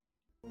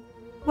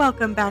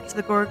Welcome back to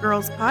the Gore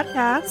Girls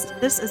podcast.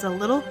 This is a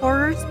Little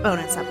Horrors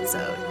bonus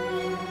episode.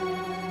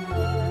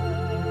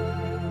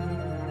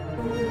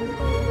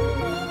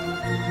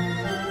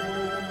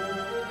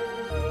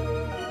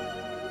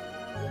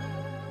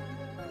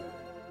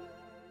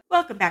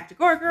 Welcome back to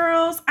Gore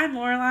Girls. I'm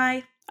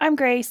Lorelai. I'm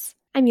Grace.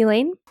 I'm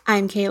Elaine.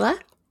 I'm Kayla.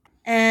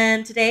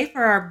 And today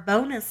for our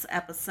bonus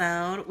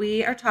episode,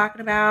 we are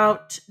talking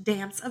about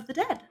Dance of the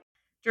Dead,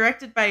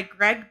 directed by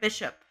Greg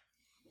Bishop.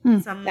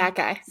 That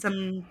guy.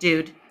 Some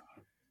dude.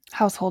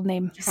 Household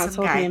name. Just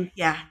Household some guy. name.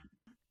 Yeah.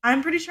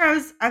 I'm pretty sure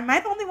am I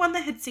the only one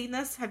that had seen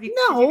this? Have you?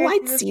 No, did you guys I'd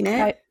see this? seen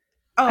it.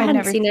 I've hadn't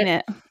never seen seen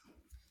it.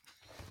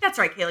 That's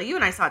right, Kayla. You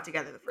and I saw it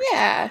together the first time.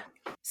 Yeah.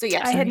 So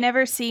yes, I had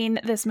never seen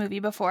this movie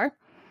before.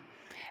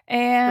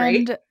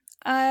 And Great.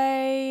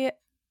 I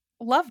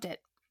loved it.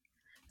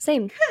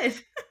 Same. Good.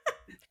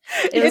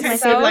 It was my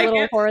So- favorite like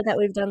little it? horror that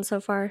we've done so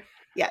far.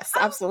 Yes,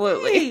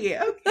 absolutely. Hey,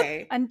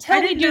 okay. Until I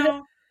we didn't do know.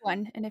 the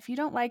one. And if you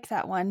don't like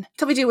that one,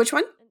 Till we do which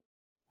one?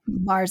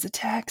 Mars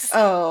Attacks.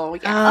 Oh,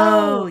 yeah.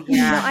 Oh, No,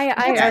 yeah. I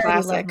That's already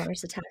classic. love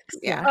Mars Attacks.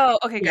 Yeah. Oh,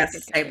 okay. Good, Yes,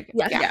 good, good, same. good,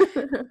 good. Yeah.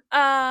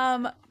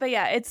 Yeah. But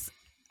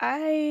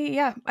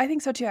yeah, I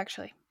think so too,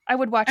 actually. I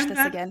would watch I'm this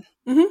glad- again.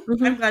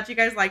 I'm glad you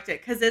guys liked it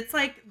because it's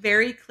like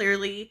very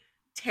clearly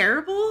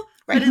terrible,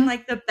 but Right. in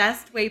like the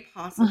best way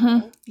possible.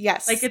 Mhm.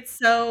 Yes. Like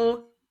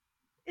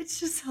it's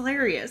just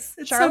hilarious.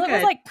 It's Charlotte so good.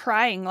 was like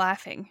crying,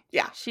 laughing.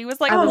 Yeah. She was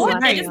like, I was "What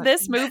laughing is at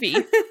this movie?"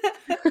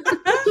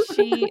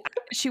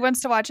 She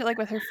wants to watch it like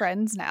with her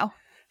friends now.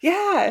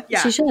 Yeah.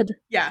 yeah, She should.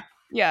 yeah.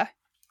 Yeah.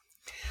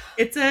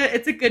 It's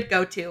a good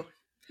go-to.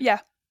 Yeah.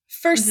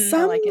 For Mhm.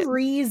 some I like it.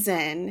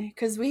 reason,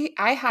 because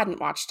I hadn't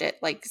watched it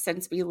like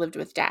since we lived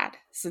with Dad,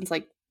 since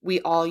like we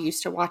all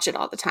used to watch it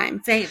all the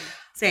time.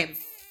 Same.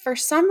 For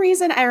some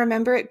reason, I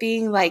remember it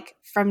being like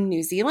from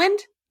New Zealand,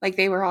 like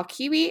they were all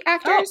Kiwi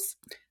actors.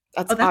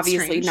 That's Oh, that's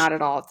obviously strange. not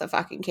at all the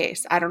fucking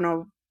case. I don't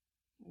know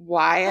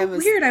why I Oh,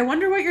 was weird. I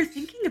wonder what you're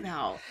thinking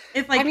about.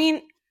 If like I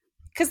mean,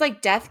 because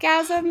like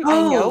Deathgasm, Oh.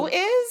 I know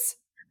is,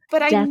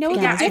 but I know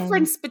the Deathgasm.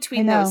 difference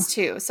between I know. those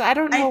two. So I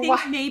don't I know think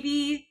why.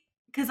 maybe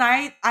because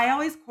I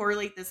always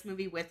correlate this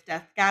movie with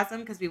Deathgasm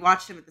because we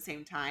watched them at the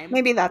same time.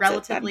 Maybe that's it then.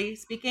 relatively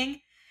speaking.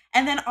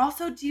 And then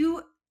also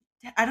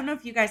I don't know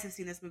if you guys have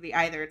seen this movie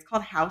either. It's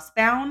called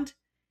Housebound.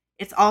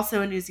 It's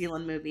also a New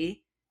Zealand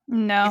movie.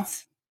 No.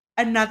 It's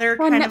another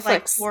On kind of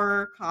like Netflix.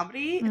 horror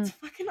comedy. It's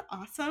fucking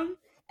awesome.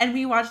 And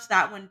we watched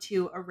that one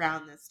too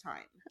around this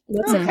time.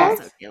 What's Okay. it called?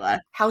 Also, Kayla.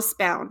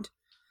 Housebound.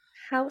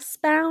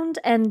 Housebound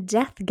and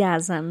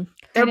Deathgasm.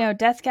 I know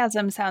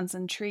Deathgasm sounds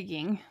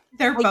intriguing.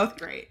 They're I both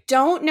great.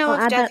 Don't know I'll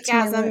if add that to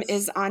my Deathgasm list.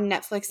 is on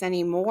Netflix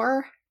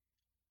anymore.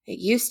 It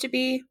used to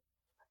be,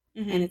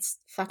 Mhm. and it's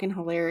fucking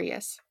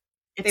hilarious.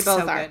 It's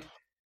both so are. good.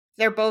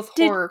 They're both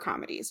Did- horror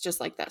comedies, just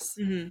like this.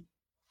 Mhm.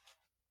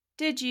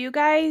 Did you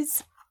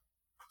guys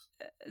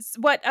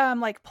what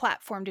like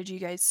platform did you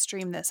guys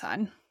stream this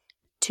on?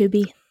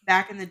 Tubi.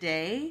 Back in the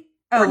day.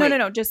 Or wait.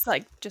 no, just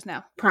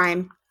now.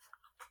 Prime,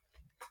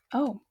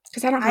 Oh.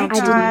 because I don't I have I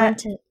didn't got-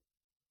 rent it.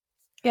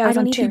 Yeah, it was I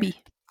on don't either. Tubi.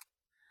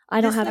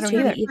 I don't This have I was don't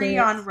Tubi either. free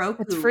either. on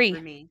Roku. It's free.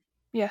 For me.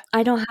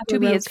 I don't have a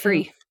Tubi is Roku.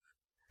 free.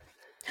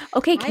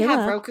 Okay, I have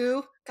Kayla.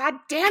 Roku. God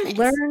damn it!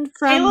 Learn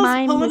from Kayla's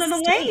my pulling an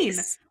Elaine.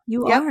 mistakes.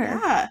 You Yep. are.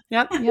 Yeah.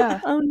 Yep.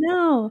 Yeah. Oh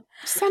no.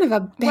 Son of a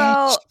bitch.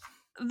 Well,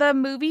 the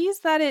movies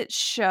that it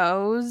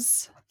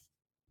shows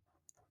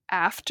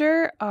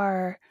after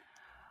are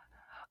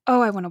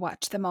I want to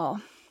watch them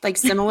all. like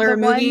similar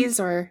the one- movies,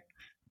 or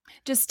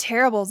Just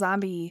terrible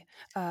zombie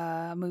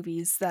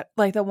movies that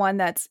like the one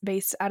that's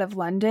based out of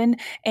London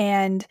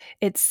and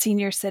it's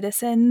senior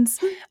citizens.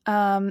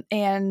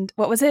 And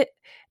what was it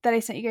that I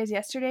sent you guys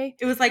yesterday?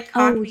 It was like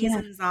Oh, cockneys yeah.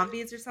 and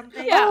zombies or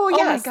something. Yeah. Oh, Oh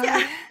yes. my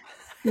god.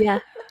 Yeah.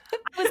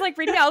 I was like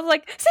reading it. I was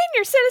like,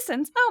 senior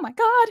citizens. Oh my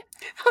god.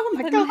 oh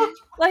my And, god,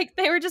 like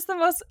they were just the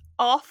most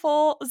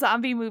awful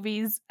zombie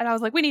movies. And I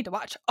was like, we need to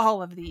watch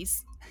all of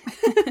these.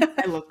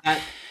 I love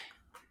that.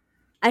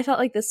 I felt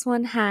like this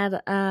one had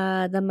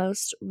the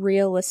most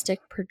realistic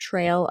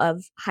portrayal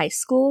of high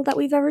school that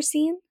we've ever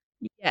seen.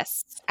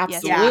 Yes.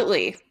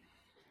 absolutely.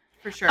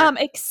 For sure.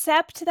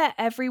 Except that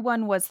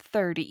everyone was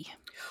 30.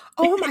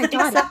 Oh my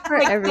god, Except for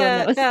Like everyone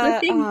that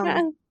was doing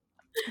that.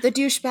 the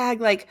douchebag,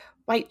 like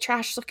white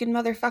trash looking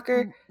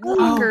motherfucker.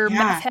 Longer yeah.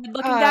 meth head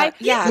looking guy.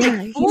 Yeah, Yeah,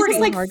 like he's 40, so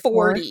like hardcore.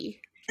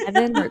 40.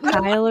 Kevin or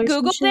Kyle or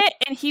some Googled shit. it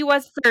and he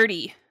was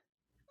 30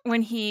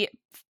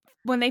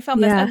 when they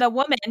filmed this. Yeah. And the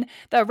woman,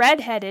 the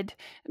redheaded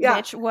Yeah.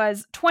 bitch,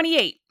 was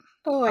 28.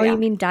 Oh, Oh, yeah. you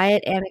mean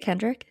Diet Anna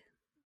Kendrick?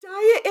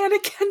 Diet Anna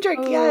Kendrick?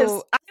 Yes,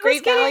 Oh, I was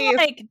great getting value.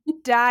 like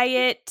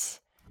diet,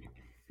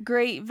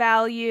 great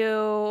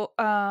value,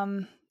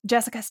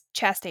 Jessica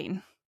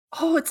Chastain.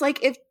 Oh, it's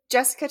like if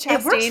Jessica works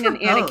Chastain for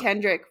and Anna both.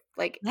 Kendrick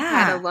like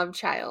Yeah. had a love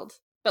child,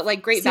 but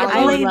like great See, I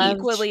value. Elaine love-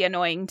 equally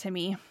annoying to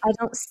me. I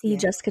don't see Yeah.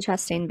 Jessica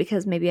Chastain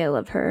because maybe I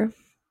love her,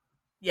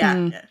 yeah.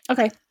 Mm. yeah.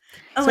 Okay.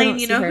 I Elaine, don't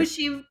you see know her, who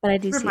she but I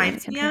do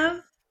reminds see me Anna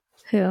of?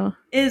 Kendrick.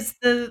 Who? Is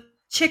the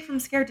chick from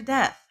Scared to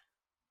Death.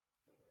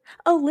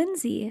 Oh,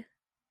 Lindsay.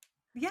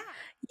 Yeah.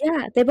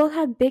 Yeah, they both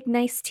had big,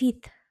 nice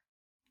teeth.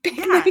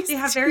 Yeah, they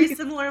have very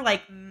similar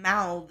like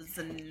mouths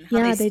and how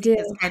Yeah, they they speak do.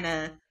 is kind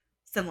of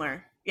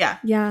similar. Yeah.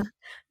 Yeah.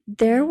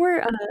 There Mhm.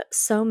 were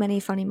so many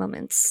funny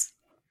moments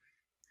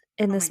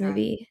in Oh this my God.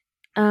 movie.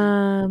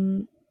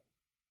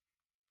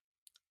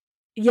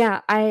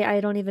 Yeah, I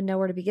don't even know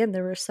where to begin.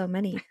 There were so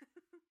many.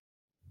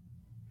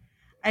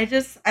 I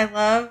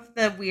love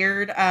the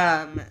weird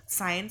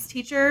science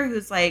teacher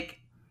who's like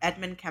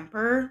Edmund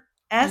Kemper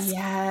esque.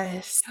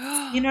 Yes.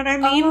 You know what I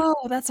mean?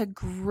 Oh, that's a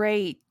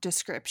great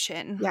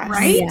description. Yes.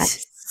 Right?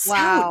 Yes.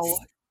 Wow. Yes.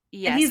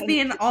 Yes. And he's you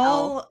being could tell,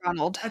 all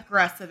Ronald.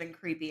 aggressive and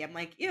creepy. I'm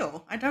like,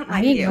 ew, I don't I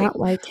like did you. not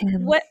like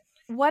him.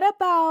 What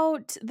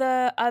about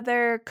the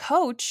other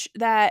coach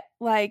that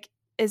like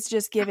is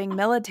just giving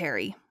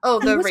military? Oh,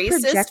 He the was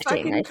racist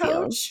projecting, I fucking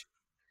feel. coach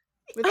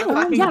with the Oh,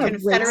 fucking yeah,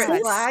 Confederate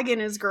racist. flag in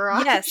his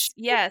garage.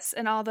 Yes,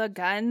 and all the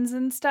guns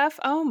and stuff.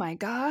 Oh my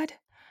God.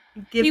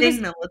 Giving was-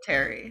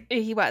 military.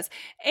 He was.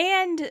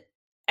 And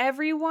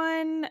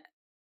everyone,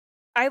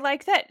 I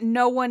like that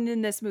no one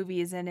in this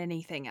movie is in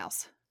anything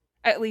else.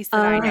 At least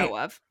that I know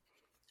of.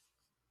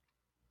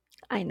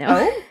 I know.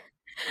 Oh?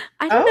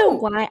 I don't know Oh.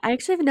 why. I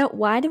actually have a note.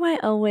 Why do I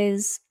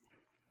always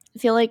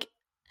feel like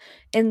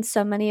in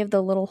so many of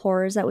the little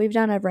horrors that we've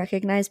done, I've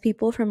recognized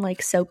people from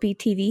like soapy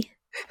TV?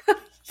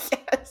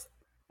 Yes.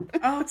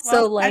 Oh, well,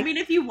 So, I like- mean,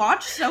 if you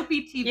watch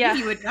soapy TV, Yeah.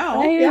 you would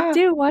know. I yeah.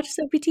 do watch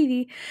soapy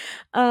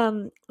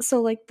TV.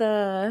 So like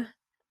the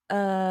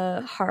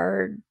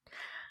hard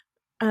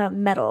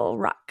metal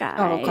rock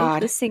guy.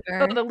 God. The singer.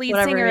 Oh, the lead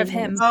whatever singer of his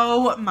Him. name is.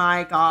 Oh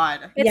my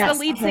God. It's Yes, the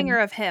lead him. singer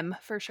of Him,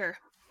 for sure.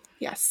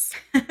 Yes.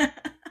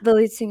 The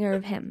lead singer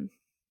of Him.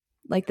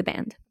 Like the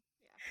band.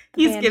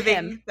 He's band giving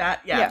Him.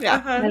 that. Yeah. Yeah.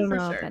 Uh-huh, I don't for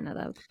know sure. if I know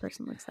that what the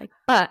person looks like.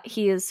 But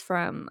he is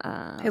from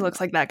He looks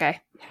like that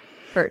guy.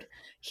 Bird.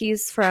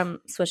 He's from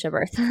Switch of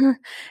Earth.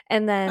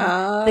 And then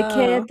the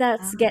kid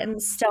that's getting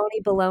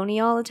stony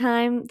baloney all the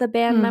time, the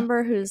band Hmm.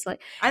 member who's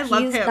like I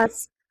love him.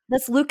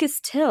 that's Lucas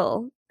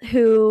Till,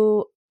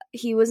 who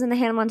he was in the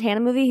Hannah Montana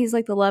movie. He's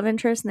like the love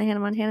interest in the Hannah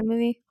Montana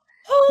movie.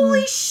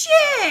 Holy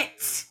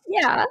shit!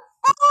 Yeah.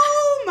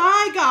 Oh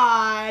my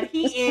God.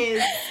 He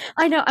is.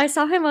 I know. I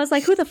saw him. I was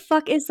like, who the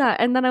fuck is that?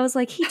 And then I was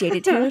like, he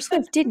dated Taylor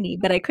Swift, didn't he?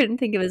 But I couldn't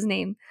think of his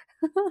name.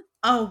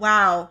 Oh,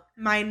 wow.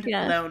 Mind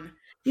Yeah. blown.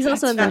 He's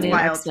also in the That's new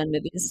wild. X-Men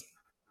movies.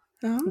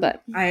 Oh.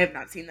 But I have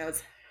not seen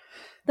those.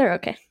 they're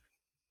okay.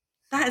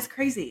 That is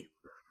crazy.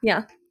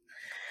 Yeah.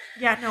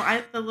 Yeah,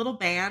 no, the little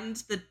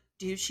band, the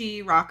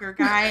douchey rocker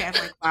guy, I'm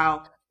like,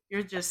 wow,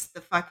 you're just the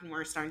fucking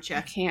worst, aren't you?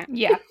 I can't.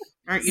 Yeah.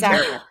 Aren't you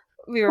Zach, terrible?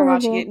 we were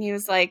watching Horrible. it and he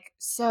was like,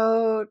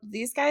 so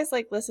these guys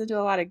like listen to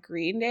a lot of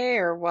Green Day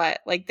or what?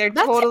 Like they're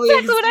That's totally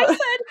exactly what I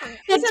said.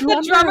 He said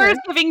the drummer is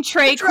giving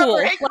Trey The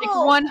drummer, cool.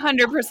 cool. Like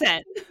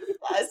 100%.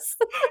 Yes.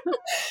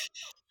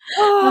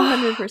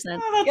 100%.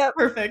 Oh, that's Yep.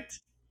 perfect.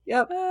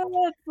 Yep.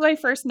 That's my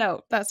first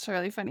note. That's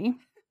really funny.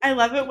 I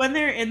love it when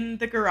they're in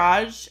the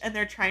garage and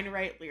they're trying to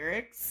write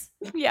lyrics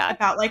Yeah.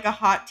 about like a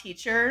hot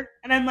teacher.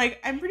 And I'm like,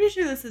 I'm pretty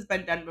sure this has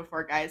been done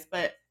before, guys,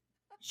 but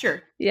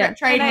sure. Yeah.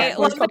 Try And I again.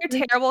 love their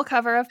terrible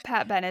cover of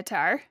Pat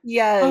Benatar.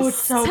 Yes. Oh, it's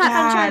so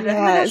Pat, bad.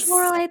 oh my gosh, Yes.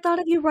 Laurel, I thought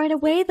of you right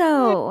away,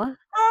 though.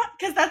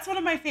 Because that's one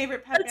of my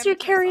favorite Pat That's your Benatar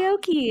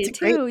songs. karaoke, It's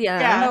great. too. Yeah.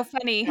 Yeah. No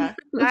funny. Yeah.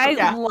 I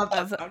Yeah, love that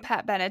love song.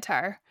 Pat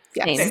Benatar.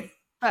 Yes. Same. Same.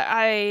 But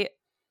I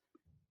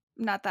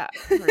not that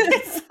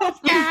It's so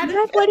bad.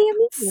 What do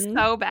you mean?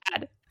 so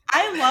bad.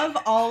 I love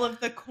all of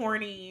the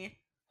corny,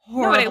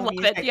 No, but I horrible love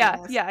music it. Yeah.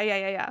 in this.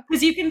 Yeah.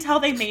 Because you can tell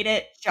they made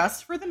it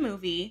just for the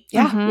movie.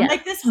 Yeah. Mhm. Yeah.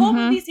 Like this whole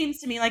Mhm. movie seems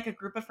to me like a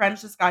group of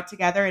friends just got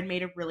together and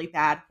made a really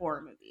bad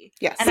horror movie.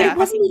 Yes. And But I it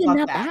wasn't fucking even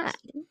love that that.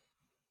 bad.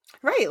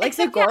 Right. Like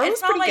Except, the gore yeah, was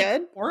it's not pretty like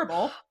good.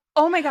 horrible.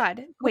 Oh my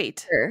god.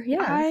 Wait. Sure,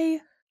 yeah.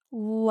 I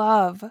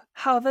love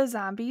how the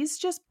zombies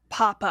just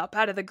pop up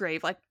out of the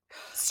grave, like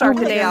start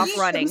the my day gosh. off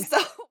running.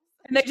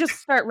 And they just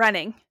start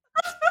running.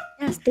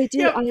 Yes, they do.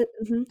 Yep.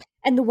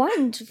 And the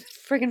one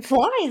friggin'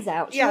 flies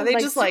out. She Yeah, was they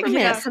just, like,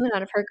 Superman yeah. coming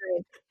out of her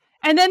grave.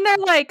 And then they're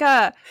like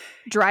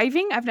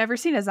driving. I've never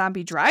seen a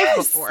zombie drive Yes,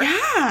 before.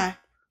 yeah.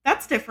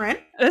 That's different.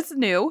 That's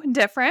new and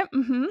different.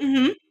 Mm-hmm.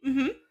 Mm-hmm.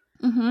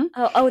 Mm-hmm. Mm-hmm.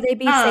 Oh, they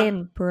be Uh,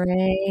 saying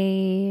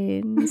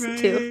brains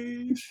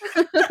too.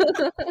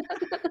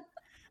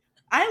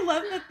 I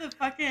love that the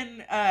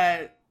fucking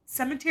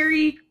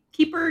cemetery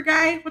keeper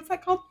guy, what's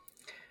that called?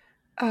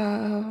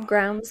 Oh.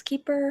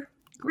 Groundskeeper.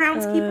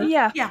 Groundskeeper?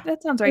 Yeah, Yeah.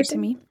 that sounds right to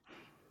Person? me.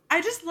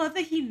 I just love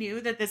that he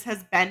knew that this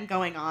has been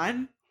going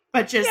on,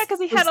 but just Yeah, 'cause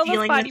he was had all those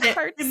dealing body with it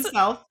parts.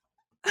 himself.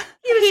 He was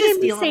He just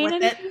didn't be dealing saying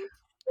with anything. it.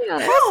 Yeah.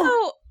 No.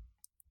 Also,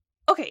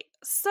 okay,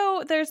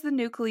 so there's the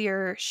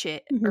nuclear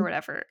shit or Mhm.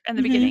 whatever in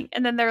the Mhm. beginning,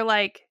 and then they're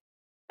like,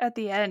 at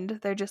the end,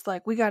 they're just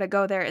like, we got to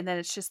go there, and then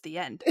it's just the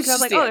end. It's So I was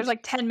just like, the oh, end. there's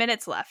like 10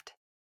 minutes left.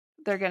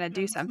 They're gonna No,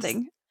 do it's just-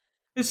 something.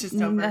 It's just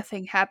over.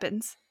 Nothing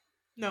happens.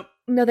 Nope.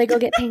 No, they go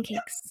get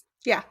pancakes.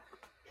 Yeah.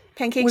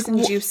 Pancakes and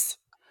Wh- juice.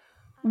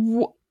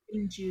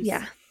 Juice.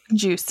 Yeah.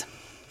 Juice.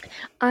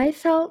 I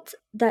felt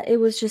that it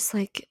was just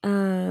like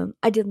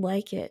I did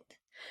like it,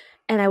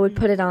 and I would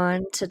put it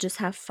on to just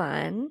have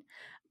fun.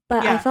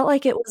 But I Yeah. felt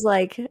like it was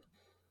like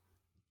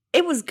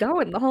It was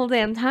going the whole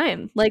damn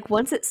time. Like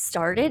once it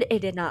started, it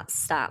did not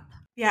stop.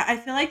 Yeah, I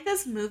feel like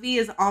this movie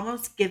is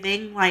almost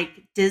giving like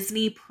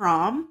Disney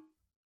Prom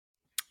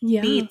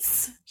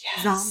meets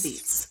Yes.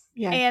 zombies.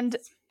 Yeah. And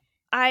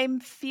I'm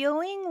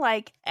feeling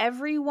like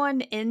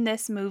everyone in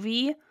this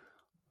movie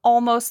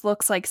almost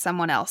looks like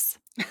someone else.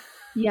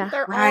 Yeah.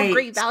 They're all Right.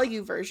 great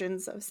value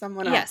versions of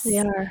someone Yes. else. They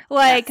are.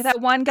 Like Yes.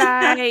 that one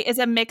guy is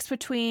a mix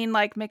between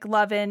like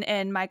McLovin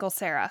and Michael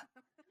Cera.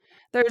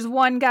 There's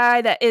one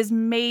guy that is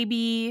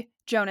maybe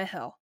Jonah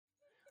Hill.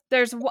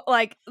 There's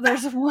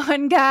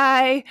one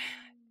guy,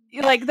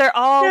 like they're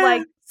all Yeah.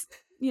 like,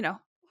 you know,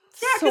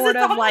 Yeah, because sort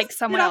it's of almost, like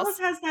someone it else.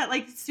 almost has that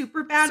like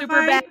super bad Super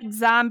vibe. bad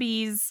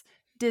zombies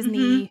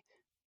Disney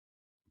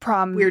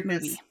prom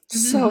Weirdness. movie.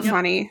 So Mhm. Yep.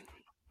 funny.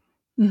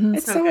 Mhm.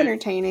 It's So so good.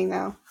 entertaining,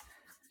 though.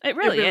 It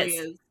really, It really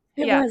is.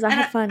 It Yeah. was. I And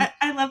had fun.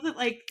 I love that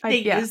like I- they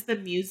yeah. use the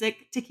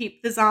music to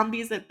keep the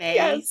zombies at bay.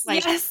 Yes.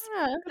 Like Yes.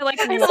 Yeah. It, like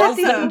It's lulls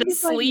awesome. them to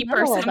He's like, sleep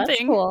or "No, that's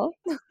something. cool."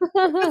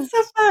 it's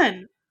so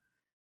fun.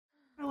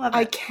 I love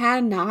I it.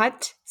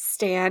 cannot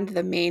stand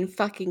the main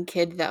fucking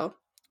kid, though,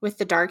 with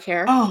the dark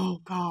hair. Oh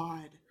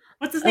God.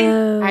 What's his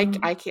name? I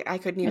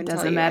couldn't even tell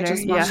doesn't you. matter, I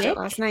just yeah. watched it Nick?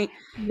 last night.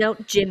 No,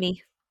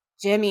 Jimmy.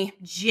 Jimmy.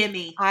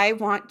 Jimmy. I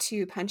want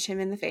to punch him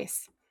in the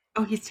face.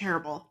 Oh, he's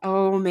terrible.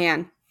 Oh,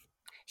 man.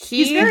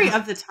 He's very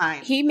of the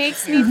time. He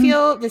makes Yeah. me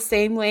feel the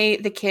same way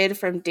the kid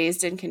from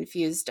Dazed and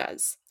Confused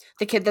does.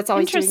 The kid that's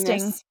always doing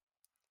Interesting. this.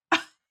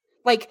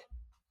 Like,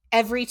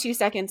 every 2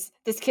 seconds,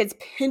 this kid's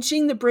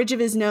pinching the bridge of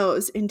his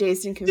nose in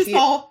Dazed and just Confused.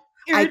 all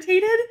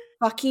irritated.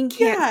 Fucking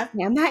can't Yeah.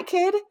 stand that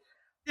kid.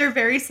 They're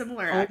very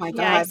similar. Oh my actually.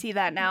 Yeah, I God. see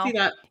that now. See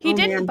that? He Oh,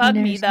 didn't man. bug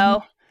me Never seen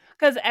though,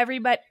 because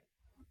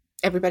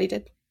Everybody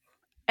did.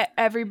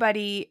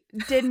 everybody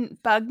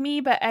didn't bug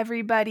me, but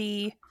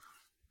everybody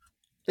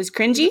It was Is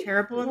cringy. it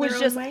terrible in was their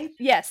just own way?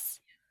 yes,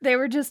 they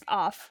were just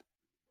off.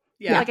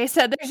 Yeah. Like I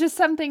said, there's just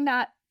something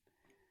not.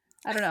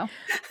 I don't know.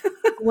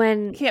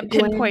 Gwen. Can't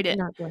Gwen- pinpoint it.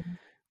 Not Gwen.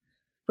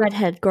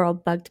 Redhead girl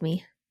bugged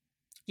me.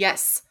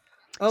 Yes.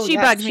 Oh, She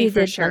yes. bugged me She for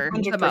did sure.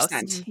 bug me. The most.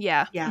 100%.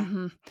 Yeah. Yeah.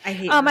 Mhm. I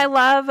hate I her.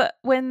 love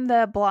when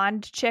the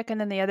blonde chick and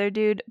then the other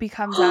dude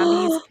become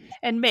zombies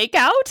and make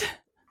out.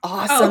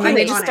 Awesome. And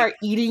they just iconic. start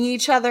eating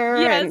each other.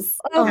 And, Yes.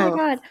 Oh my Oh.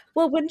 god.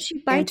 Well, when she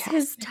bites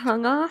his Fantastic.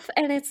 tongue off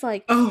and it's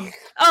like, Oh.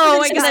 Oh and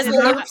my she God,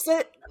 goodness. slurps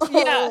it.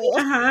 Yeah. Oh,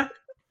 Uh-huh.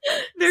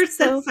 They're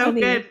So so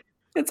funny. good.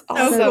 it's So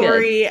awesome. good.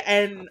 gory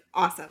and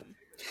awesome.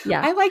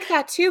 yeah. I like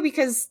that too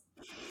because,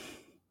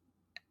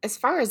 as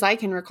far as I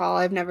can recall,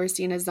 I've never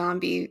seen a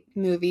zombie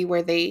movie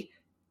where they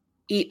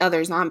eat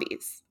other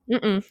zombies.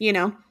 Mm-mm. You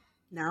know,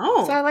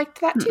 No. so I liked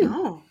that too.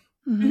 No.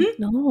 Mhm.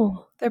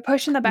 No. They're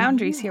pushing the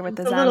boundaries here with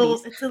It's the a little,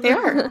 zombies. it's a They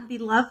little are. zombie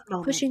love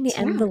moment. Pushing the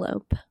Yeah.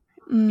 envelope.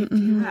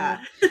 Mhm.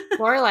 Yeah.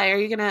 Lorelai, are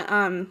you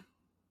gonna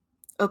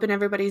open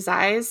everybody's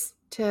eyes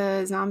to Oh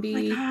my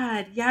zombie?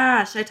 God.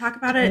 Yeah. Should I talk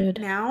about it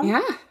Dude. now?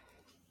 Yeah,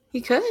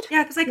 you could.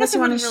 Yeah, because I Unless guess you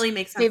it wanna wouldn't really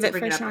make sense save to it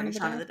bring for it up Shaun during of the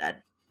Shaun of the Dead.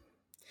 Dead.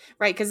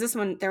 Right, because this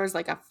one there was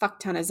like a fuck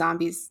ton of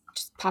zombies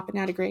just popping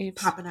out of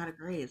graves. Popping out of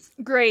graves.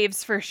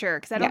 Graves for sure,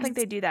 because I don't Yes. think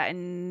they do that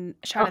in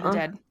Shaun of the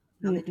Dead.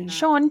 No, they do Mm-mm. not.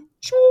 Sean.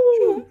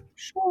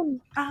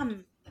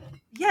 Sean.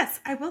 Yes,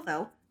 I will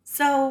though.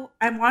 So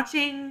I'm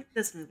watching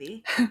this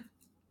movie,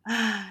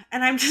 and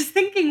I'm just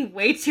thinking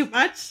way too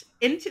much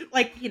into,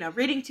 like,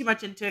 reading too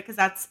much into it because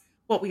that's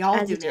what we all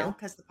As do you do. now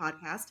because the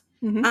podcast.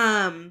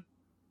 Mhm.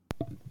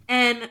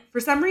 And for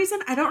some reason,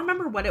 I don't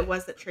remember what it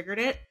was that triggered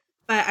it,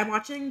 but I'm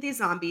watching these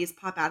zombies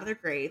pop out of their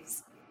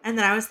graves, and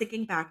then I was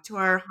thinking back to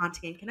our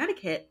Haunting in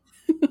Connecticut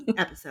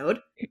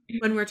episode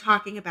when we're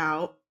talking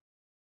about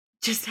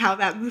just how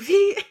that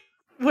movie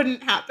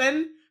wouldn't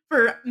happen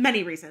for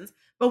many reasons.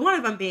 But one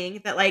of them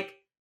being that, like,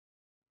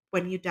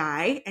 when you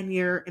die and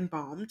you're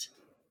embalmed,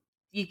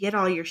 you get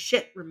all your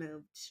shit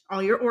removed,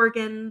 all your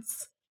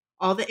organs,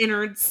 all the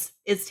innards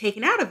is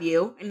taken out of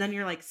you, and then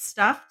you're like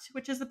stuffed,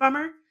 which is a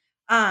bummer.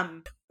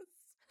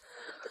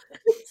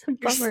 It's a You're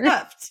bummer.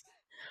 stuffed.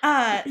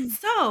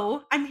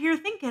 So I'm here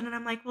thinking, and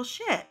I'm like, well,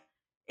 shit.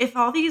 If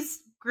all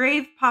these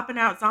grave popping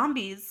out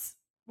zombies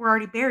were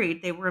already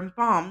buried, they were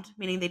embalmed,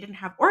 meaning they didn't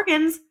have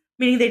organs,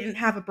 meaning they didn't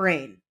have a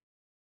brain.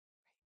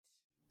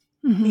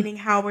 Mhm. Meaning,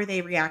 how were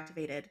they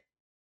reactivated?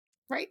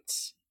 Right.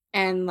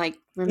 And like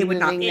They would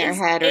not removing their Is,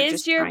 head or is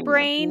just your trying their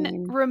brain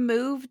brain.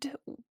 removed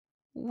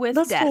with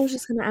That's death? what I was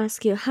just going to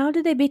ask you. How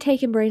did they be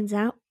taking brains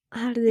out?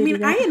 How did they I do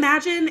mean, that? I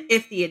imagine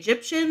if the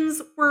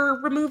Egyptians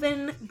were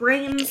removing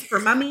brains for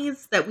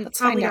mummies, that we Let's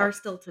probably find out. are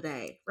still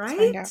today, Let's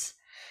find right? out.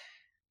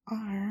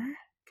 R.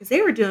 Because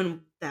they were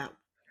doing that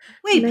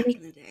way back Maybe-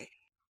 in the day.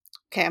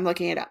 Okay, I'm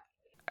looking it up.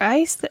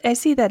 I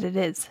see that it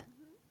is.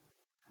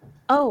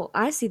 Oh,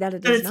 I see that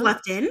it That is it's not.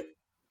 left in?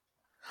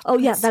 Oh,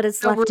 yeah, It's that it's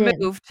So left in.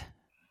 removed.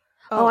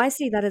 Oh, I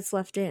see that it's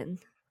left in.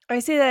 I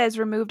see that it's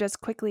removed as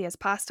quickly as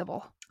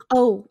possible.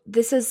 Oh,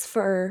 this is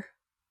for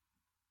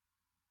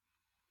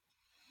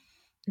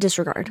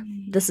disregard.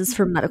 This is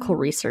for medical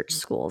research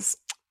schools.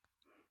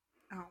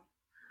 Oh.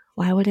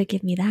 Why would it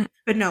give me that?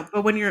 But no,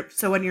 but when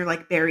you're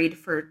like buried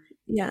for,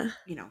 Yeah.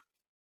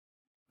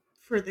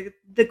 for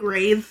the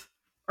grave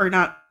or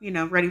not,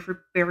 ready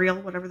for burial,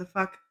 whatever the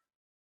fuck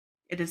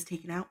it is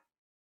taken out.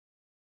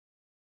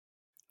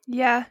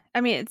 Yeah,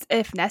 I mean, it's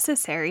if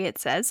necessary, it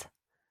says.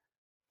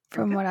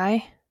 From Okay. what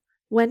I...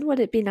 When would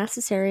it be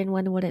necessary and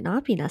when would it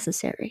not be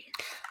necessary?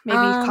 Maybe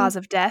cause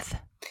of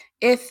death.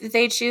 If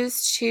they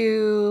choose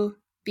to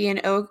be an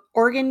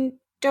organ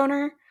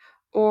donor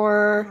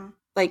or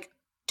like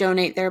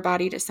donate their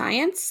body to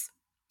science,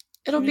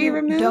 it'll be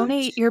removed.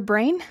 Donate your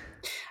brain?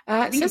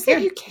 It think says you that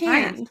can. you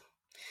can. Science.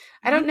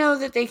 I don't know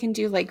that they can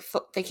do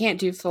they can't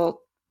do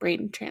full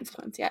brain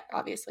transplants yet,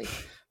 obviously.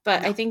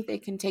 But No. I think they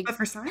can take But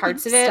for science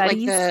parts of it,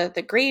 studies. like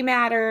the gray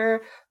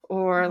matter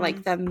or Mhm.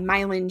 like the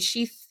myelin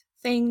sheath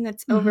thing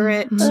that's over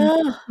it.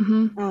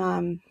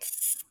 Mhm.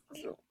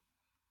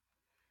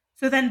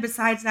 So then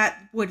besides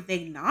that, would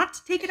they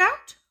not take it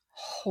out?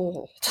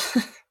 Hold.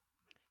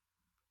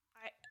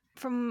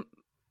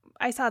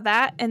 I saw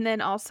that, and then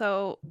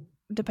also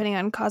depending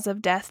on cause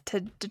of death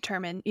to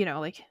determine,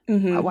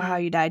 Mhm. how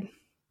you died.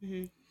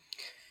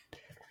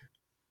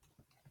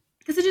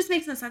 Because it just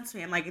makes no sense to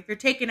me. I'm like, if you're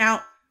taking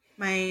out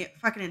my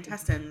fucking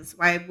intestines,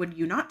 why would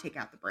you not take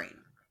out the brain?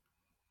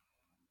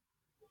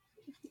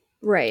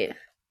 Right.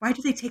 Why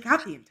do they take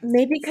out the intestines?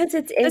 Maybe because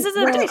it's This is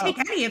a- Why do well, they take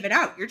any of it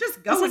out? You're just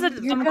This going is a to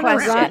the dumb you're fucking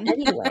gonna question. rot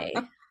anyway.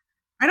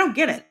 I don't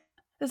get it.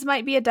 This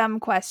might be a dumb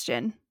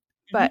question,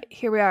 but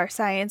here we are,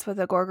 science with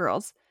the Gore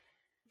Girls.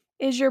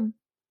 Is your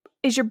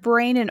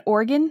brain an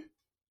organ?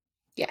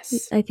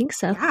 Yes. I think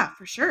so. Yeah,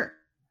 for sure.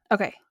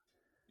 Okay.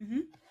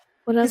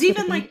 What else? Because would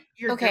even it be? like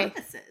your Okay.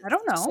 dermises. I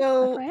don't know.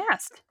 So- That's why I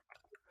asked.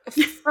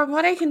 From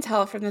what I can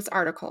tell from this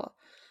article,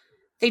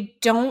 they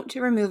don't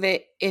remove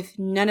it if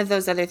none of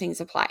those other things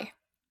apply.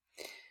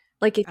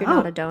 Like if you're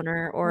not Oh. a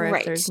donor or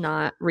Right. if there's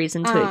not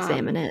reason to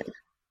examine it.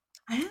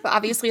 But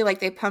obviously, like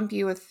they pump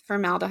you with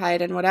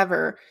formaldehyde and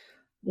whatever.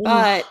 Ugh.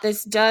 But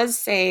this does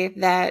say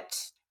that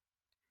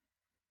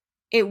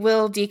it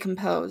will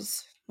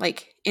decompose,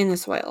 like in the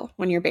soil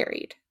when you're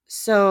buried.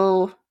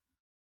 So,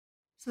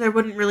 So there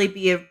wouldn't really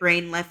be a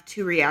brain left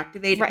to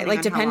reactivate, right,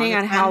 like depending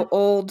on how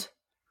old,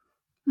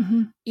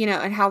 Mhm.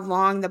 and how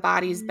long the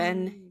body's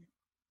been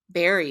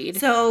buried.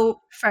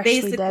 So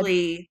Freshly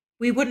basically,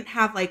 we wouldn't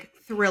have like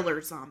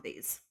thriller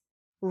zombies.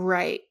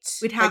 Right.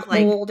 We'd have,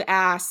 like- old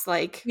ass,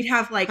 like We'd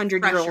have like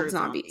 100-year-old fresher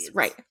zombies.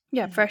 Right.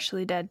 Yeah, Mhm.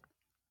 freshly dead.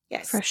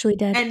 Yes. Freshly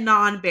dead. And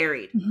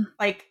non-buried. Mhm.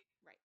 Like,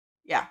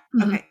 yeah.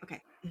 Mhm.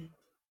 Okay.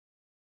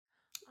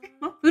 Okay,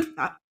 well, food for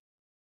thought.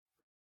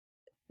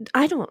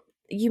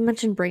 You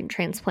mentioned brain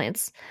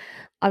transplants.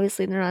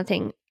 Obviously, they're not a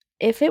thing.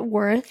 If it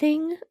were a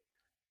thing,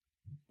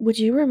 would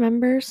you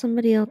remember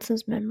somebody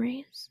else's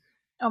memories?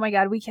 Oh my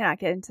god, we cannot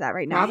get into that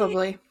right now.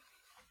 Probably.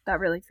 That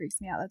really freaks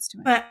me out. That's too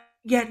much. But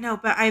yeah, no,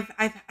 but I've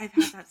had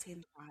that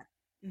same thought.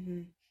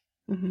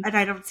 Mm-hmm. And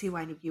I don't see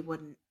why you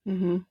wouldn't.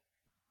 Mm-hmm.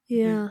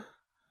 Yeah.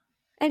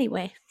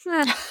 Anyway. It's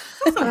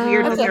also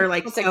weird when That's they're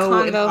like That's so a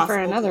convo impossible for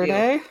another to do,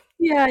 day.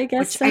 Yeah, I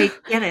guess Which so.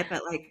 I get it,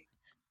 but like,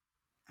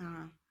 I don't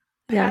know.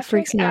 Yeah, it Patrick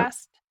freaks me out.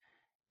 asked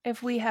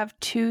if we have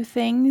two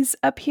things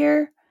up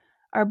here,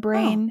 our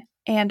brain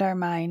and our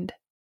mind.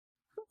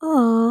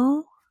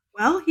 Oh.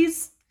 Well,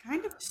 he's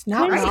kind of It's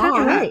not Kinda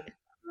wrong. right.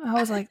 I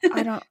was like,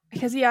 I don't,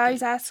 because he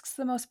always asks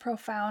the most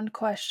profound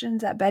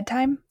questions at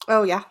bedtime.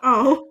 Oh, yeah.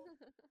 Oh,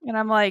 And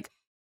I'm like,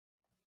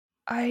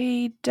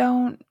 I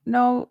don't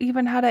know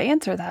even how to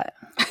answer that.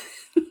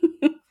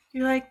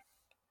 you're like,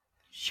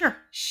 sure.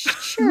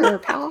 Sure,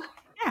 pal.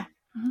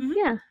 Mhm.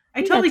 Yeah.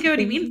 I We totally got get what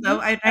he two means, things. though.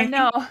 I think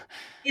know.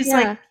 He's Yeah.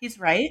 like, he's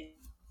right.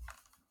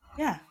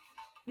 Yeah,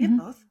 we have Mhm.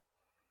 both.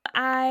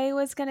 I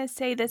was going to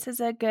say this is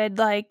a good,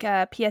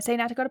 PSA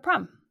not to go to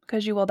prom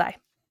because you will die.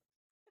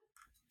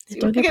 So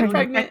Don't you get get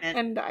pregnant. pregnant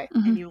and die.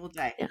 And you will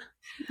die.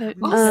 Yeah.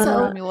 Also-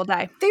 Prom, you will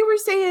die. They were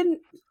saying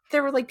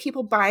there were like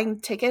people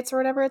buying tickets or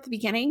whatever at the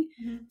beginning.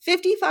 Mhm.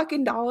 $50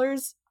 fucking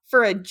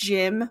for a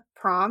gym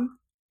prom.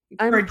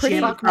 I'm For a pretty.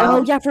 gym Oh,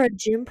 prom? yeah, for a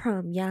gym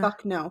prom. Yeah.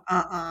 Fuck no.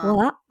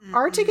 What?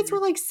 Our tickets were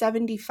like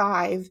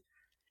 $75,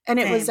 and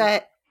it was Same.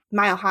 at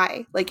Mile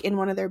High, like in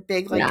one of their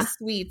big Yeah.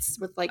 suites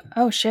with like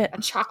Oh, shit.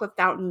 a chocolate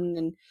fountain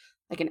and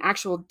like an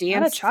actual Not a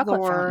dance chocolate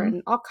floor fountain.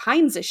 and all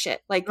kinds of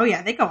shit. Like Oh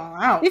yeah, they go all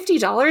out.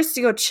 $50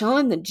 to go chill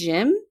in the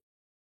gym.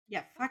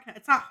 Yeah, fuck no.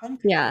 It's not home.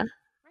 Yeah.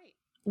 Right.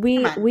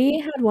 We Come on. we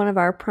had one of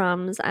our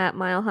proms at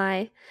Mile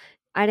High.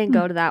 I didn't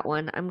go to that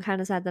one. I'm kind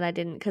of sad that I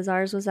didn't because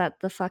ours was at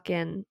the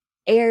fucking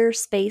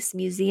Airspace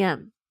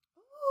Museum.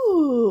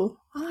 Ooh.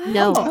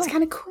 No. That's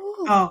kind of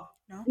cool. Oh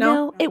no,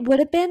 No, it would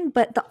have been,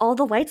 but all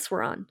the lights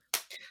were on.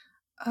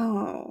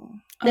 Oh.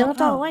 They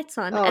left all Oh. the lights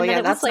on, Oh, and yeah, then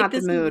it that's was like not the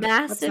this mood.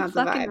 That's massive not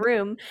the fucking vibe.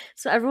 room.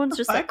 So everyone's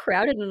just like fuck?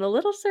 crowded in a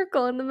little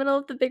circle in the middle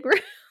of the big room.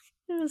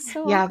 It was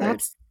so Yeah, awkward.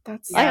 that's Yeah,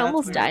 I that's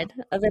almost weird. died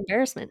of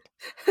embarrassment.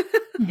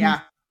 Yeah,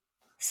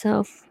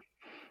 So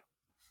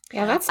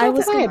yeah, that's I not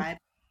was the gonna- vibe.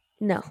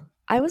 no,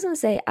 I was gonna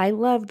say I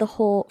love the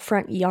whole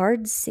front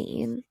yard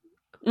scene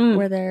Mm.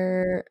 where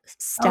they're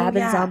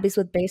stabbing yeah. zombies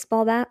with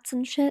baseball bats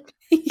and shit.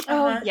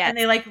 Oh, Uh-huh. yes. And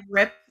they like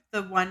rip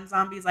the one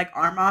zombie's like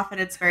arm off, and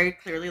it's very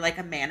clearly like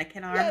a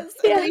mannequin arm. Yes,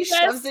 and then he Yes,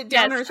 shoves it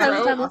down her yes, Shoves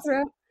throat. down the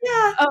throat.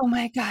 Yeah. Oh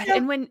my god. Yep.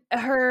 And when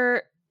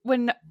her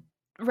when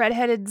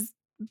redheaded's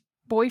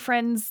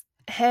boyfriend's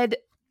head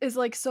is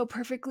like so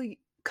perfectly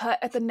cut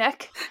at the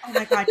neck. Oh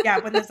my god, yeah,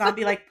 when the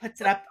zombie like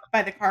puts it up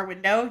by the car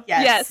window.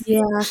 Yes.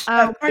 Yeah.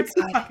 That part's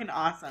fucking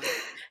awesome.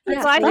 I'm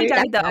Yeah, glad he fuck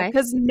died that though, guy.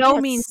 because no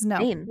That's means no.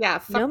 insane. Yeah,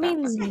 fuck No that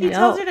means fucker. He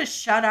tells her no. to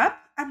shut up.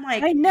 I'm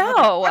like, I know.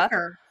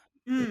 motherfucker.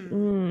 Mm.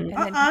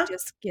 And then he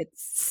just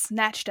gets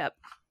snatched up.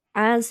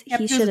 As Yep,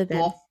 he was should a have been.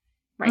 fool.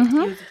 Right. Mhm. He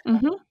was a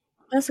fool.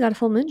 That's got a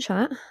full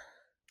moonshot.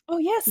 Oh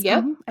yes.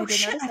 Yep. I Oh, did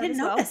shit, notice I that didn't as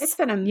know well. this. It's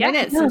been a Yeah.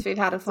 minute Yeah. since we've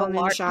had a It's full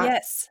moon shot.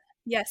 Yes.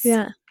 Yes.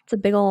 Yeah. It's a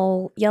big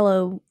old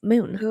yellow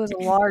moon. It was a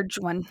large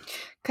one.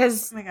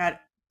 Because Oh my god.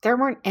 there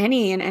weren't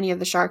any in any of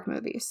the shark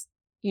movies,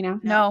 you know?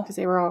 No. Because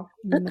they were all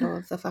in the middle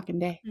of the fucking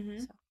day.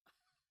 Mhm.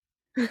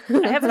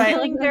 I have a But I-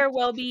 feeling there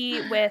will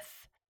be with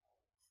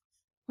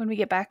when we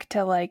get back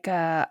to like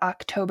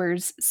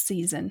October's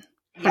season.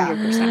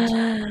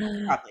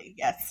 100%. Probably,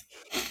 yes.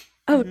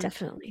 Oh, Mhm.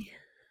 definitely.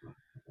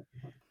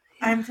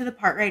 I'm to the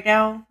part right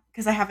now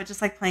because I have it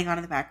just like playing on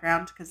in the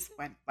background because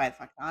why the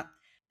fuck not?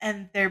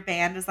 And their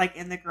band is like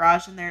in the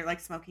garage and they're like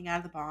smoking out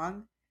of the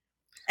bong.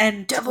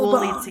 And Devil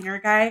Tool lead bong. singer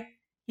guy,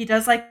 he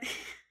does like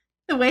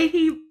the way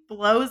he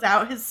blows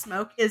out his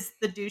smoke is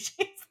the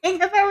douchiest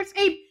thing I've ever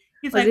seen.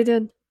 He's What's he like,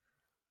 doing?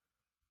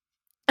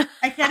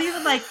 I can't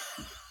even like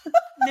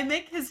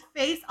mimic his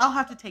face. I'll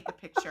have to take a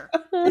picture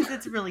because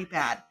it's really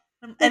bad.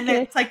 And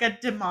Okay. it's like a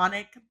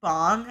demonic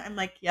bong. I'm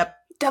like, yep,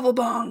 Devil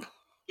bong.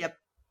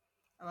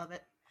 I love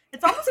it.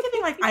 It's almost giving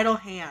like Idle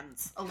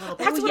Hands a little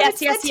bit. That's Oh, what yes, I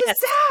said yes,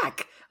 to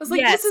Zach. I was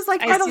like, this is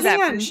like I Idle see that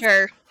for Hands.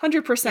 sure.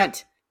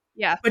 100%.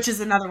 Yeah. Which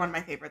is another one of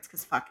my favorites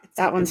because fuck, it's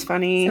so That one's good.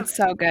 funny. It's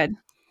so good.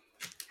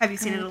 Have you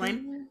seen it,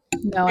 Elaine?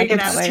 No, Are I you think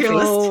gonna that add it way. to your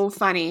list? So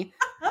funny.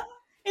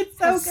 It's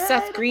so good.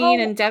 Seth Green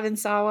Oh. and Devon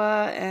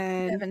Sawa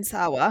and Devon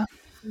Sawa.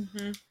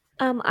 Mhm.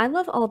 I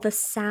love all the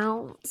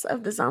sounds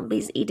of the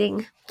zombies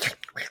eating.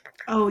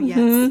 Oh yes.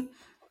 Mhm.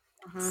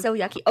 Uh-huh. So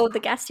yucky. Oh, the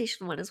gas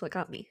station one is what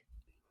got me.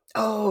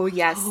 Oh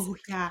yes. Oh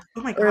yeah.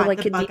 Oh my Or, god. like,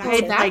 the convenience bug-eyed,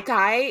 store. that like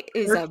guy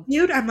is a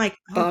dude. I'm like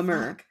oh,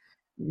 bummer. fuck.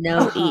 No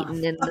Uh-huh.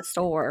 eating in the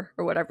store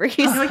or whatever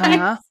he's No, like.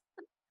 Uh-huh.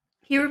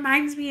 He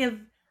reminds me of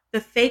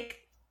the fake,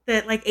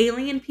 the like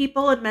alien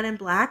people in Men in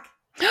Black.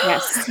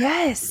 Yes.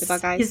 Yes. the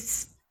bug eyes.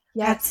 His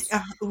Yes.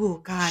 oh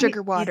god.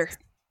 Sugar water.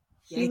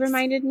 He Yikes.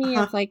 reminded me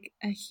Uh-huh. of like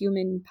a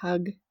human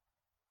pug.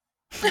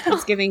 Like, he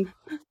was giving.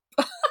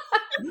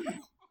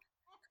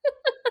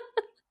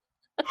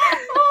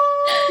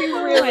 He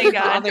Oh really my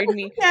God. bothered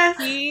me. Yes,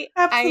 He,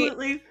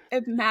 absolutely.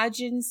 I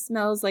imagine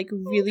smells like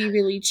really,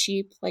 really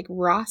cheap, like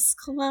Ross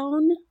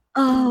cologne.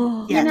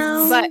 Oh, Yes.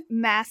 know? But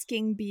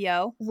masking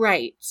BO.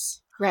 Right.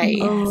 Right.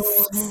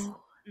 Yes.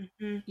 Oh,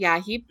 Mhm. Yeah,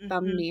 he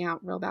bummed Mhm. me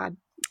out real bad.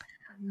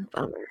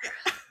 bummer.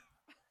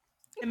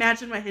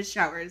 Imagine what his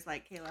shower is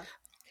like, Kayla.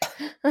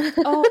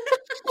 Oh.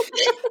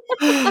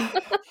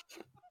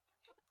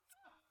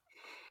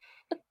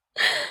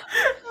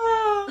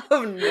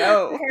 Oh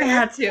no. I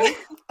had to.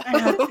 I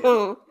had to.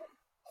 Oh,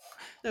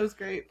 That was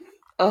great.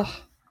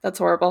 that's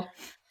horrible.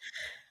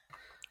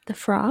 The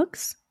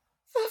frogs?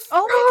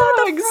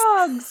 Oh my god, the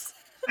frogs.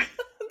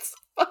 That's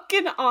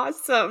fucking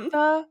awesome.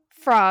 The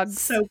frogs.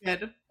 So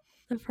good.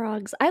 The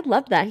frogs. I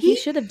love that. He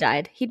should have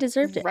died. He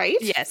deserved it. Right?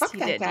 Yes, Fuck he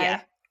that did, guy.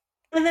 yeah.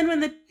 And then when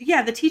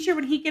the teacher,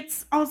 when he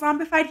gets all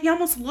zombified, he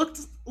almost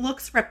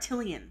looks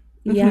reptilian.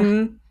 Yeah.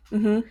 Mhm.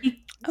 Mhm. Did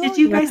Oh,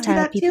 you guys do reptile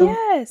that people. too?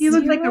 Yes. He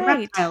looked you're like a right.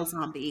 reptile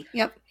zombie.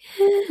 Yep.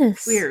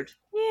 Yes. Weird.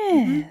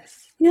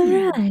 Yes.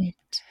 You're right.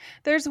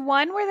 There's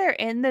one where they're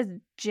in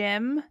the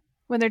gym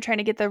when they're trying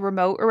to get the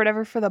remote or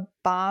whatever for the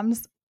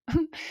bombs.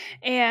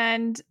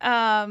 And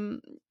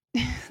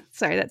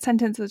sorry, that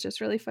sentence was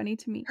just really funny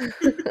to me.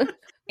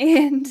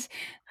 And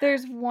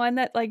there's one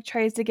that like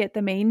tries to get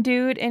the main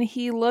dude and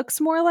he looks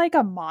more like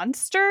a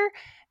monster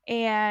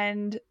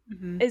and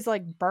Mhm. is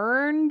like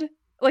burned.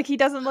 Like he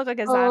doesn't look like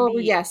a Oh,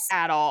 zombie yes.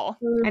 at all.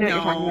 I know what you're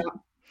talking No. about.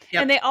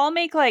 Yep. And they all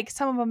make like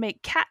some of them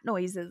make cat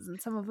noises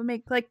and some of them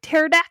make like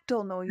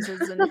pterodactyl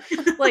noises and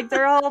like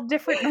they're all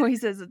different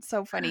noises. It's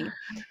so funny.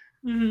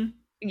 Mhm.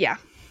 Yeah.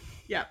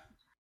 Yep.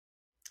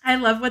 I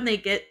love when they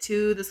get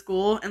to the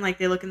school and like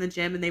they look in the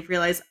gym and they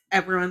realize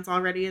everyone's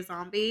already a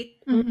zombie.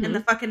 Mhm. And the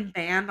fucking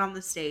band on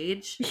the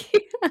stage,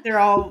 they're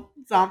all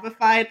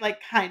zombified, like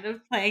kind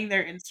of playing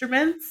their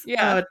instruments.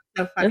 Yeah. Oh, it's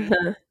so funny.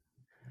 Uh-huh.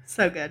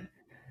 So good.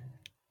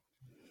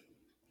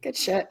 Good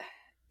shit.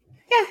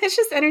 Yeah, it's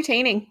just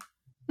entertaining.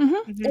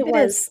 Mhm. It It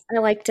was. is. I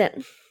liked it.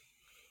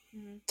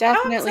 Mhm.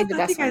 Definitely I'm so the glad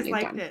best you guys one we've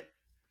liked done.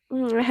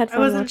 it. I had I fun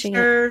wasn't watching it.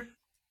 sure.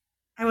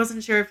 I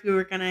wasn't sure if you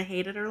were gonna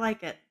hate it or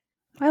like it.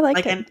 I liked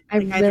Like, it. I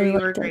like either really you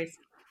or liked it. Grace.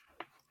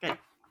 Good.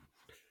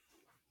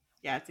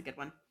 Yeah, it's a good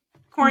one.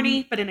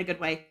 Corny, but in a good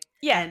way.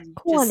 Yeah. And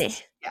Corny.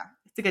 yeah,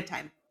 it's a good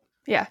time.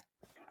 Yeah.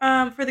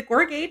 For the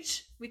gore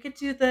gauge, we could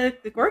do the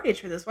gore gauge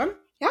for this one.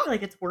 Yeah. I feel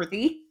like it's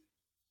worthy.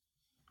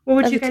 What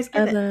would you guys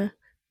give it?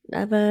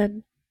 Of a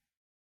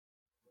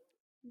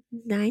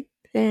 9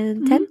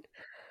 and Mhm. 10?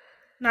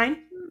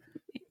 9?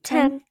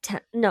 10.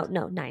 10. No,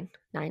 9.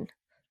 9.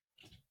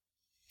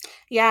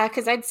 Yeah,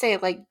 because I'd say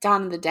like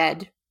Dawn of the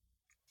Dead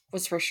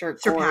was for sure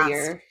Surpassed.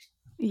 gorier.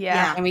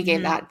 Yeah. And we gave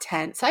Mhm. that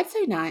 10. So I'd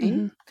say 9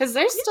 Mhm. because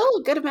there's still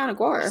a good amount of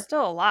gore.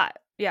 Still a lot.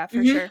 Yeah, for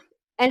Mhm. sure.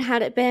 And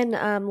had it been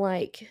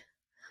like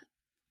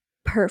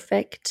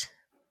perfect,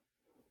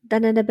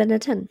 then it'd have been a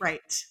 10.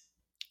 Right.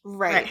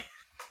 Right.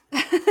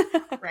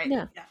 Right.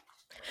 Yeah. Yeah.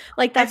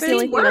 Like that's I the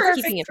only think thing that's we're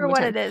keeping it For from a what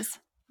 10. it is.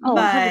 Oh,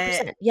 But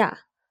 100%. Yeah.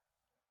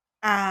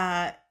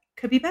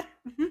 could be better.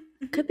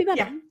 Mhm. Could be better.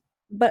 Yeah.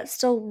 But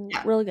still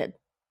Yeah. really good.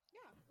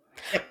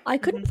 Yep. I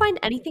couldn't find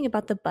anything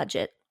about the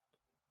budget.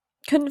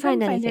 Couldn't Couldn't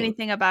find find anything.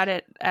 anything about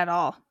it at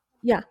all.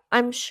 Yeah.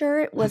 I'm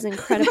sure it was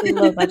incredibly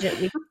low budget.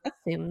 We can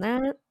assume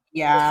that.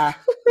 Yeah.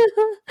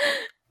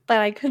 But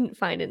I couldn't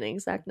find an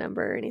exact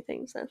number or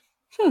anything. So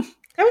That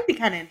would be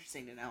kind of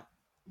interesting to know.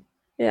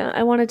 yeah,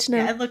 I wanted to know.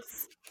 Yeah, it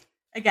looks.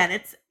 Again,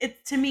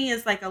 it to me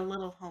is like a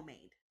little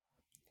homemade.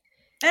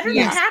 Better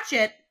Yes. than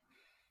Hatchet.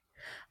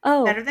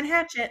 Oh, Better than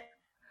Hatchet,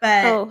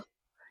 but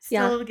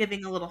yeah. still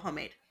giving a little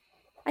homemade.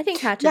 I think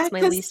Hatchet's my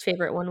 'cause- least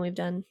favorite one we've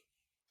done.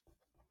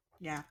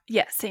 Yeah.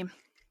 Yeah, same.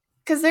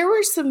 Because there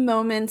were some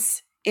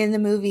moments in the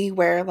movie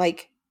where,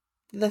 like,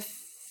 the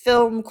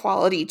film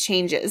quality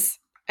changes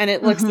and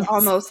it looks Mhm.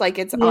 almost like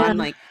it's Yeah. on,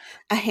 like,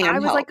 a handheld. I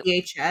was like,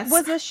 VHS.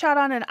 was this shot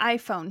on an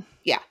iPhone?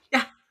 Yeah.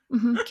 Yeah.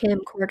 Mhm.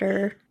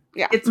 Camcorder,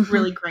 It's Mhm.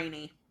 really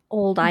grainy.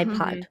 old Mhm.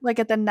 iPod. Like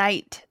at the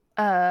night,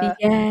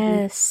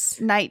 Yes.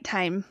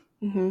 nighttime.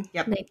 Mhm.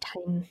 Yep.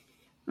 Nighttime.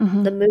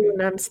 Mhm. The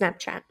moon on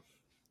Snapchat.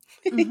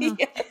 Mhm.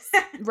 Yes.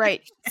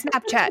 Right.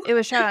 Snapchat. It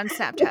was shot on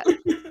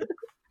Snapchat.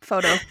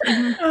 Photo.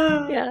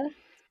 Mhm. Yeah.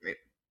 Great.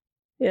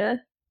 Yeah.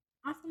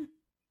 Awesome.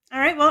 All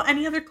right. Well,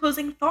 any other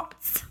closing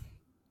thoughts?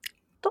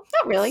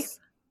 Not really.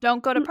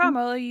 Don't go to Mm-mm. prom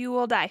or you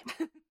will die.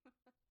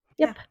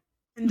 Yep.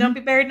 And don't be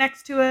buried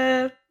next to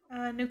a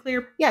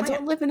nuclear Yeah, plant.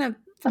 don't live in a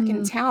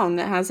fucking town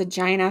that has a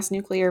giant ass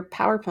nuclear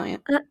power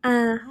plant.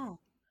 Oh.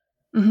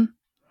 Mhm.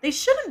 They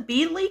shouldn't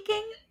be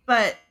leaking,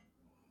 but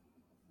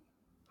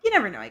you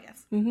never know, I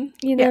guess. Mm-hmm.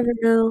 You Yeah. never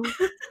know.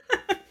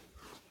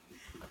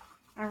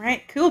 All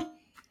right, cool.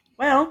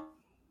 Well,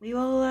 we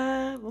will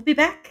we'll be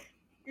back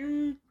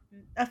in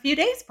a few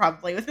days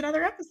probably with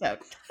another episode.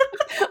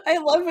 I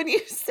love when you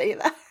say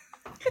that.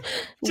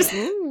 Just,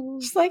 Ooh.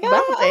 just like, Couple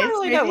oh, I days, don't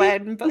really know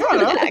maybe. when, but I don't we'll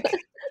be know. back.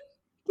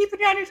 Keeping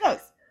you on your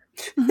toes.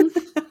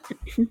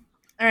 Mhm.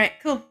 All right,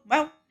 cool.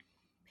 Well,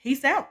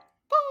 peace out.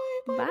 Bye.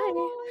 Bye.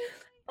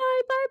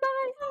 Bye. Bye.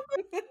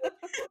 Bye.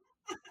 Bye.